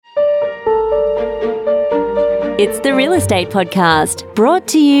It's the Real Estate Podcast, brought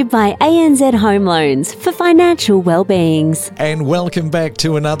to you by ANZ Home Loans for financial well-beings. And welcome back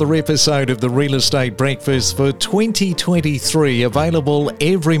to another episode of the Real Estate Breakfast for 2023, available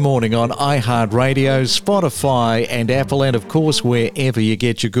every morning on iHeartRadio, Spotify and Apple, and of course wherever you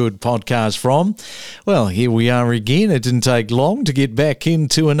get your good podcast from. Well, here we are again. It didn't take long to get back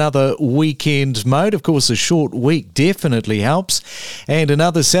into another weekend mode. Of course, a short week definitely helps. And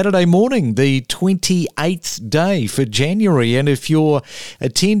another Saturday morning, the 28th day for January. And if you're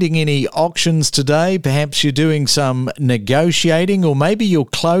attending any auctions today, perhaps you're doing some negotiating, or maybe you're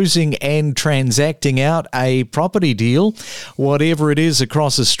closing and transacting out a property deal, whatever it is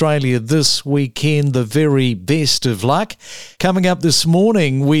across Australia this weekend, the very best of luck. Coming up this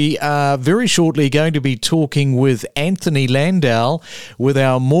morning, we are very shortly going to be talking with Anthony Landau with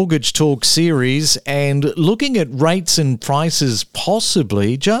our Mortgage Talk series and looking at rates and prices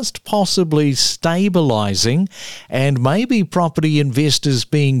possibly, just possibly stabilising, and maybe property investors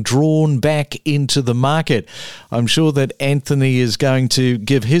being drawn back into the market. I'm sure that Anthony is going to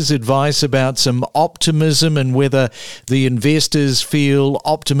give his advice about some optimism and whether the investors feel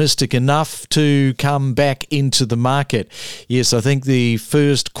optimistic enough to come back into the market. Yes, I think the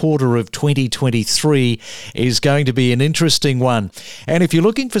first quarter of 2023 is going to be an interesting one. And if you're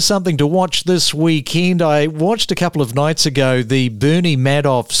looking for something to watch this weekend, I watched a couple of nights ago the Bernie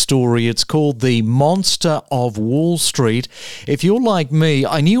Madoff story. It's called The Monster of Wall Street. If you're like me,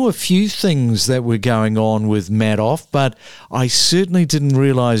 I knew a few things that were going on with Madoff, but I certainly didn't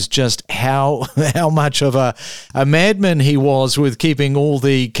realise just how much of a madman he was with keeping all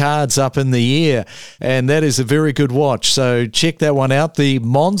the cards up in the air. And that is a very good watch. So check that one out, The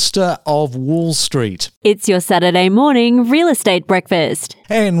Monster of Wall Street. It's your Saturday morning real estate breakfast.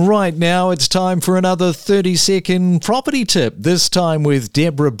 And right now it's time for another 30-second property tip, this time with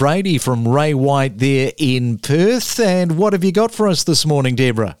Deborah Brady from Ray White there in Perth. And what have you got for us this morning,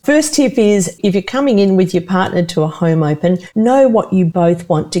 Deborah? First tip is, if you're coming in with your partner to a home open, know what you both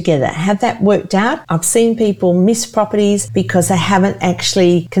want together. Have that worked out. I've seen people miss properties because they haven't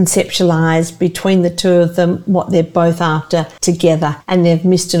actually conceptualised between the two of them what they're both after together, and they've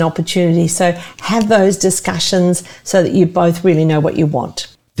missed an opportunity. So have those discussions so that you both really know what you want.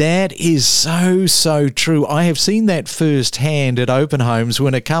 That is so true. I have seen that firsthand at open homes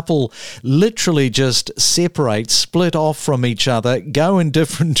when a couple literally just separate, split off from each other, go in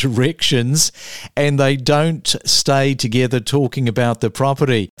different directions, and they don't stay together talking about the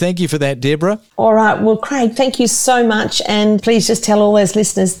property. Thank you for that, Deborah. All right. Well, Craig, thank you so much. And please just tell all those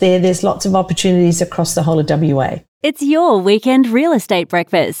listeners there's lots of opportunities across the whole of WA. It's your weekend real estate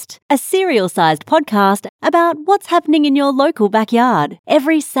breakfast, a serial-sized podcast about what's happening in your local backyard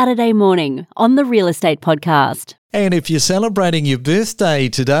every Saturday morning on the Real Estate Podcast. And if you're celebrating your birthday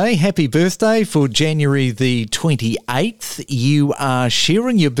today, happy birthday for January the 28th. You are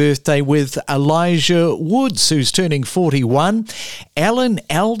sharing your birthday with Elijah Woods, who's turning 41. Alan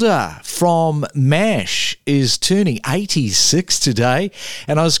Elder from MASH is turning 86 today.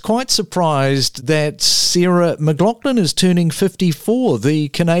 And I was quite surprised that Sarah McLachlan is turning 54, the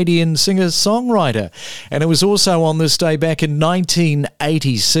Canadian singer-songwriter. And it was also on this day back in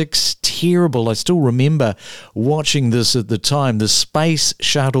 1986. Terrible. I still remember watching this at the time, the Space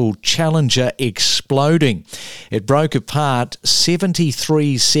Shuttle Challenger exploding. It broke apart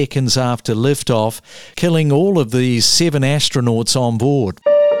 73 seconds after liftoff, killing all of the 7 astronauts on board.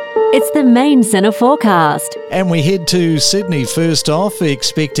 It's the Main Centre forecast. And we head to Sydney first off,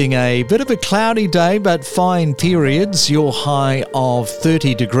 expecting a bit of a cloudy day, but fine periods, your high of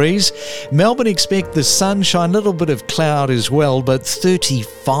 30 degrees. Melbourne, expect the sunshine, a little bit of cloud as well, but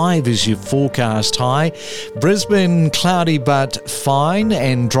 35 is your forecast high. Brisbane, cloudy but fine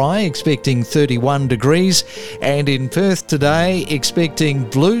and dry, expecting 31 degrees. And in Perth today, expecting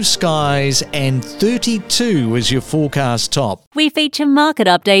blue skies and 32 is your forecast top. We feature market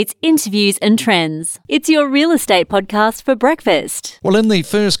updates, interviews and trends. It's your real estate podcast for breakfast. Well, in the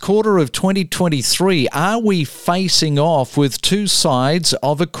first quarter of 2023, are we facing off with two sides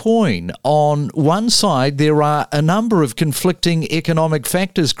of a coin? On one side, there are a number of conflicting economic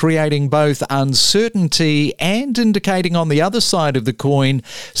factors creating both uncertainty and indicating on the other side of the coin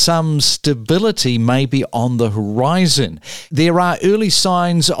some stability may be on the horizon. There are early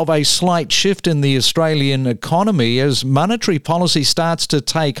signs of a slight shift in the Australian economy as monetary policy starts to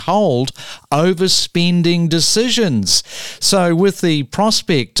take hold told, overspending decisions. So with the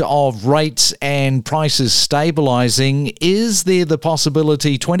prospect of rates and prices stabilising, is there the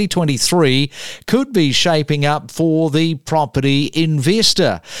possibility 2023 could be shaping up for the property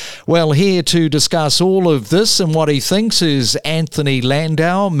investor? Well, here to discuss all of this and what he thinks is Anthony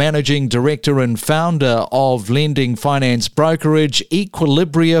Landau, Managing Director and Founder of lending finance brokerage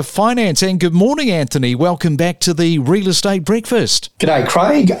Equilibria Finance. And good morning, Anthony. Welcome back to the Real Estate Breakfast. G'day,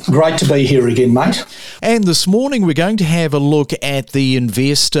 Craig. Great to be here again, mate. And this morning we're going to have a look at the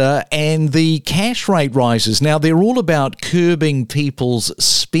investor and the cash rate rises. Now, they're all about curbing people's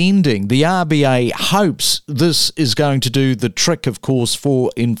spending. The RBA hopes this is going to do the trick, of course,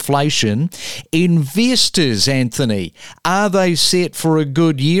 for inflation. Investors, Anthony, are they set for a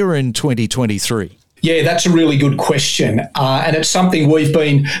good year in 2023? Yeah, that's a really good question. And it's something we've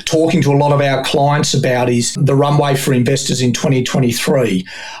been talking to a lot of our clients about, is the runway for investors in 2023.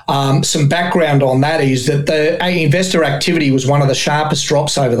 Some background on that is that the investor activity was one of the sharpest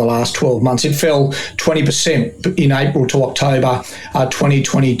drops over the last 12 months. It fell 20% in April to October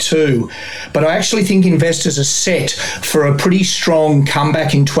 2022. But I actually think investors are set for a pretty strong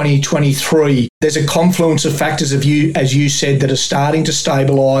comeback in 2023. There's a confluence of factors, as you said, that are starting to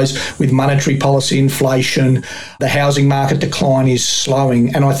stabilise with monetary policy, inflation. The housing market decline is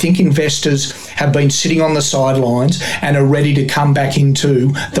slowing. And I think investors have been sitting on the sidelines and are ready to come back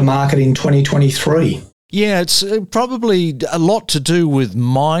into the market in 2023. Yeah, it's probably a lot to do with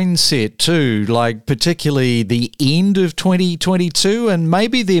mindset too, like particularly the end of 2022, and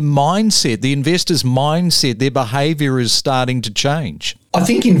maybe their mindset, the investor's mindset, their behaviour is starting to change. I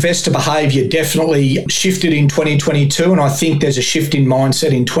think investor behaviour definitely shifted in 2022, and I think there's a shift in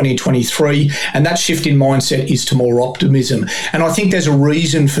mindset in 2023, and that shift in mindset is to more optimism. And I think there's a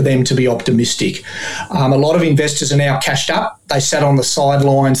reason for them to be optimistic. A lot of investors are now cashed up. They sat on the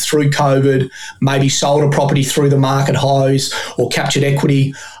sidelines through COVID, maybe sold a property through the market highs or captured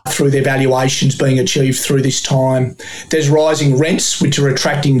equity through their valuations being achieved through this time. There's rising rents, which are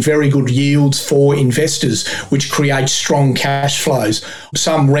attracting very good yields for investors, which creates strong cash flows.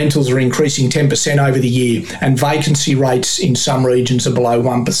 Some rentals are increasing 10% over the year, and vacancy rates in some regions are below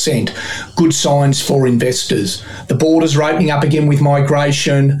 1%. Good signs for investors. The borders are opening up again with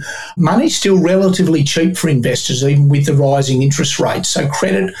migration. Money's still relatively cheap for investors, even with the rising interest rates. So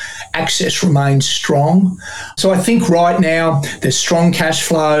credit access remains strong. So I think right now there's strong cash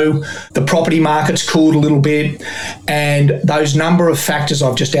flow. The property market's cooled a little bit, and those number of factors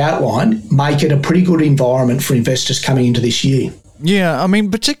I've just outlined make it a pretty good environment for investors coming into this year. Yeah, I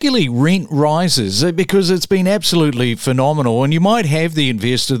mean, particularly rent rises, because it's been absolutely phenomenal. And you might have the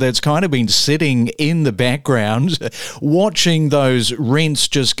investor that's kind of been sitting in the background watching those rents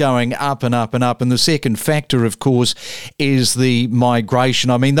just going up and up and up. And the second factor, of course, is the migration.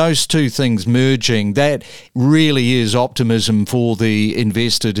 I mean, those two things merging, that really is optimism for the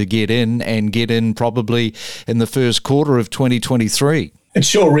investor to get in probably in the first quarter of 2023. It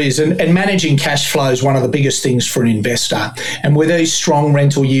sure is. And managing cash flow is one of the biggest things for an investor. And with these strong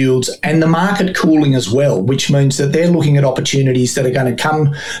rental yields and the market cooling as well, which means that they're looking at opportunities that are going to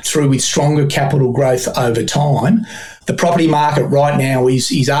come through with stronger capital growth over time. The property market right now is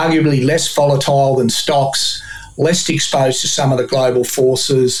arguably less volatile than stocks, less exposed to some of the global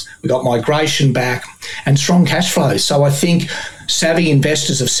forces. We've got migration back and strong cash flows. So I think savvy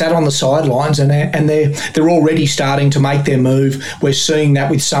investors have sat on the sidelines and they're already starting to make their move. We're seeing that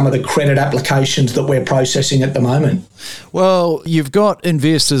with some of the credit applications that we're processing at the moment. Well, you've got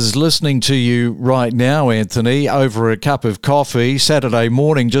investors listening to you right now, Anthony, over a cup of coffee, Saturday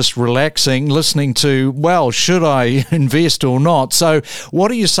morning, just relaxing, listening to, well, should I invest or not? So what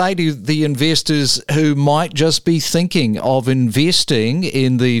do you say to the investors who might just be thinking of investing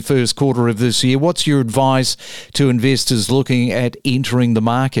in the first quarter of this year? What's your advice to investors looking at entering the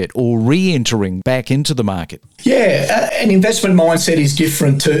market or re-entering back into the market? Yeah, an investment mindset is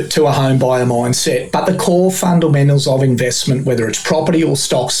different to a home buyer mindset, but the core fundamentals of investment, whether it's property or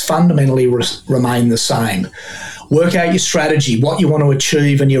stocks, fundamentally remain the same. Work out your strategy, what you want to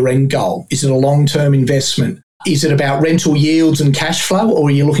achieve and your end goal. Is it a long-term investment? Is it about rental yields and cash flow, or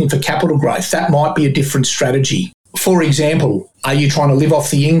are you looking for capital growth? That might be a different strategy. For example, are you trying to live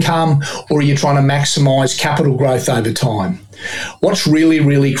off the income, or are you trying to maximise capital growth over time? What's really,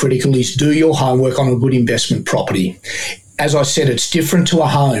 really critical is do your homework on a good investment property. As I said, it's different to a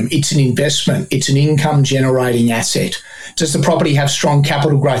home. It's an investment. It's an income-generating asset. Does the property have strong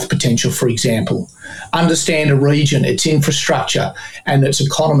capital growth potential, for example? Understand a region, its infrastructure and its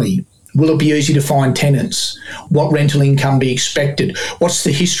economy. Will it be easy to find tenants? What rental income be expected? What's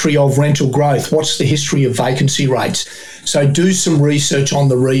the history of rental growth? What's the history of vacancy rates? So do some research on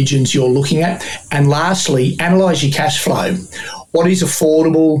the regions you're looking at. And lastly, analyse your cash flow. What is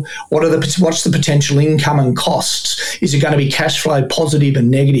affordable? What's the potential income and costs? Is it going to be cash flow positive and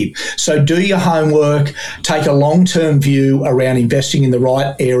negative? So do your homework, take a long-term view around investing in the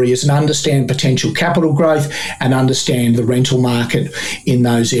right areas and understand potential capital growth and understand the rental market in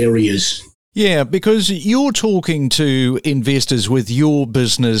those areas. Yeah, because you're talking to investors with your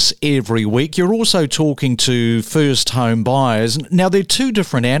business every week. You're also talking to first home buyers. Now, they're two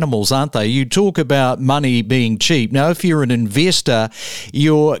different animals, aren't they? You talk about money being cheap. Now, if you're an investor,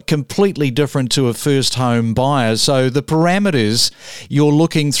 you're completely different to a first home buyer. So the parameters, you're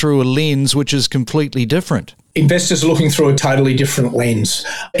looking through a lens which is completely different. Investors are looking through a totally different lens.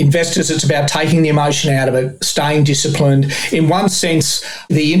 Investors, it's about taking the emotion out of it, staying disciplined. In one sense,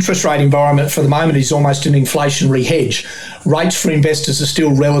 the interest rate environment for the moment is almost an inflationary hedge. Rates for investors are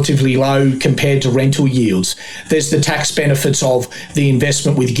still relatively low compared to rental yields. There's the tax benefits of the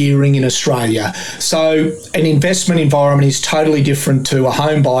investment with gearing in Australia. So an investment environment is totally different to a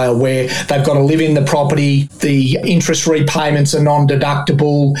home buyer where they've got to live in the property, the interest repayments are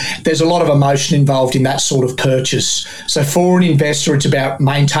non-deductible. There's a lot of emotion involved in that sort of purchase. So for an investor, it's about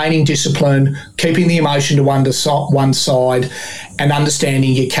maintaining discipline, keeping the emotion to one side, and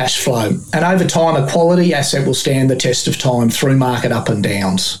understanding your cash flow. And over time, a quality asset will stand the test of time through market up and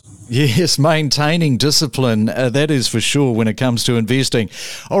downs. Yes, maintaining discipline, that is for sure when it comes to investing.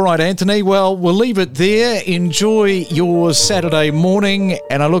 All right, Anthony, well, we'll leave it there. Enjoy your Saturday morning,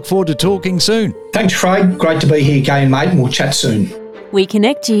 and I look forward to talking soon. Thanks, Craig. Great to be here again, mate, and we'll chat soon. We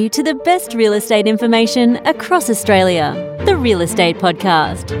connect you to the best real estate information across Australia. The Real Estate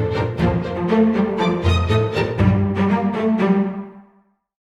Podcast.